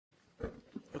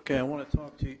Okay, I want to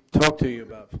talk to you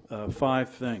about 5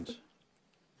 things.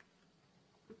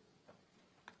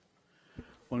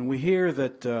 When we hear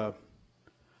that the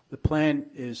plan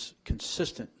is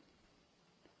consistent,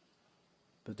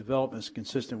 the development is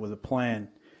consistent with the plan,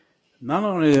 not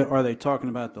only are they talking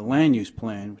about the land use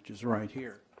plan, which is right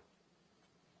here,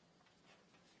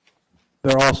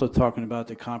 they're also talking about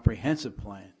the comprehensive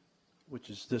plan, which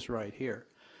is this right here.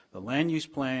 The land use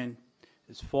plan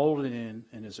is folded in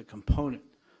and is a component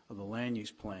of the land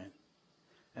use plan.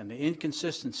 And the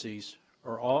inconsistencies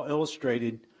are all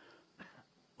illustrated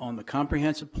on the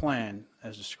comprehensive plan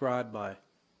as described by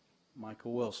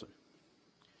Michael Wilson.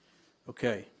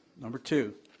 Okay, number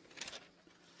 2.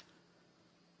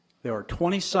 There are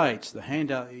 20 sites, the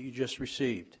handout that you just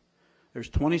received. There's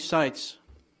 20 sites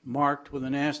marked with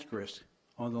an asterisk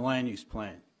on the land use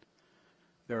plan.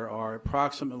 There are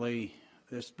approximately,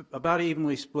 it's about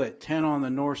evenly split, 10 on the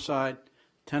north side,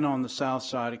 10 on the south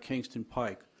side of Kingston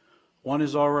Pike. One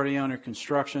is already under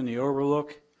construction, the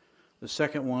Overlook. The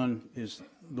second one is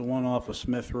the one off of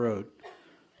Smith Road.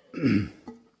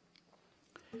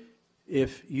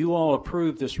 If you all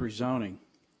approve this rezoning,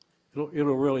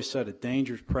 it'll really set a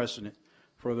dangerous precedent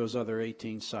for those other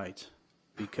 18 sites,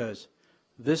 because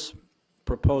this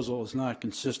proposal is not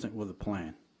consistent with the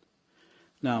plan.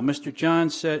 Now, Mr.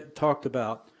 Johns talked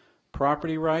about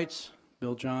property rights,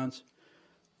 Bill Johns.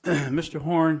 Mr.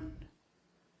 Horn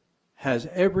has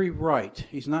every right,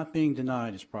 he's not being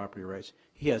denied his property rights,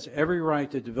 he has every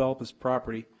right to develop his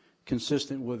property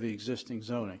consistent with the existing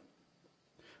zoning.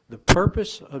 The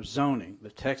purpose of zoning,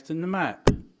 the text in the map,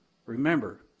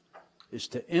 remember, is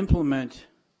to implement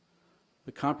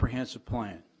the comprehensive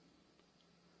plan.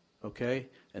 Okay?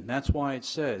 And that's why it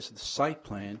says the site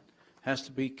plan has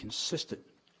to be consistent.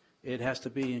 It has to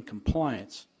be in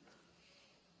compliance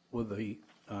with the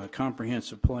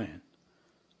comprehensive plan.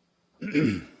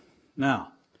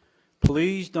 Now,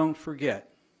 please don't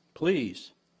forget,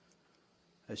 please,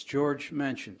 as George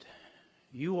mentioned,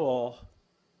 you all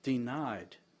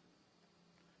denied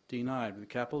with a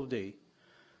capital D,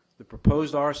 the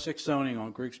proposed R6 zoning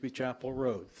on Grigsby Chapel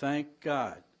Road. Thank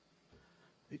God.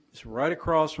 It's right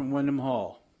across from Wyndham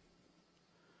Hall.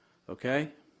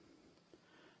 Okay?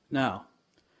 Now,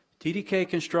 TDK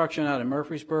Construction out of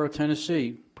Murfreesboro,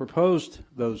 Tennessee proposed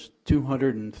those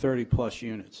 230 plus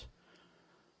units.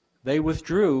 They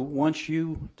withdrew once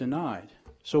you denied.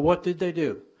 So what did they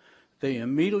do? They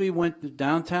immediately went to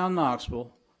downtown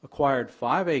Knoxville, acquired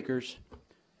 5 acres,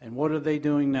 and what are they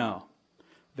doing now?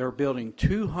 They're building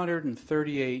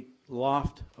 238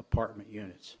 loft apartment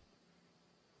units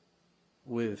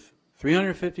with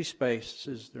 350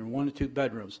 spaces. They're 1 to 2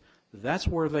 bedrooms. That's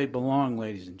where they belong,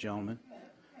 ladies and gentlemen.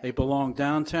 They belong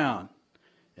downtown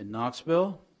in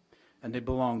Knoxville, and they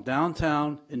belong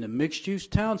downtown in the mixed-use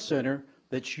town center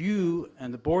that you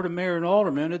and the Board of Mayor and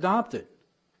Aldermen adopted.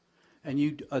 And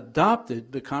you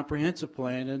adopted the comprehensive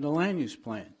plan and the land use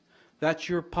plan. That's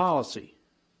your policy.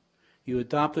 You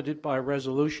adopted it by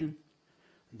resolution.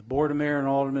 The Board of Mayor and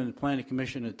Aldermen and the Planning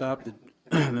Commission adopted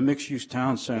the mixed-use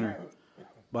town center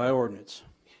by ordinance.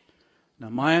 Now,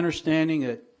 my understanding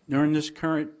that during this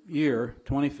current year,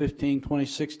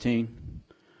 2015-2016,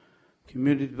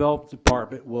 Community Development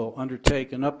Department will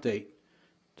undertake an update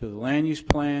to the land use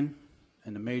plan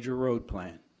and the major road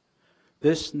plan.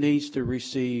 This needs to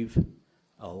receive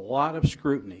a lot of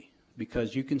scrutiny,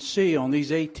 because you can see on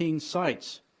these 18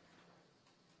 sites,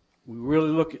 we really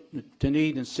look to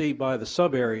need and see by the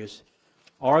sub areas,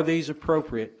 are these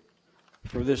appropriate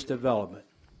for this development?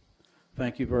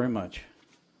 Thank you very much.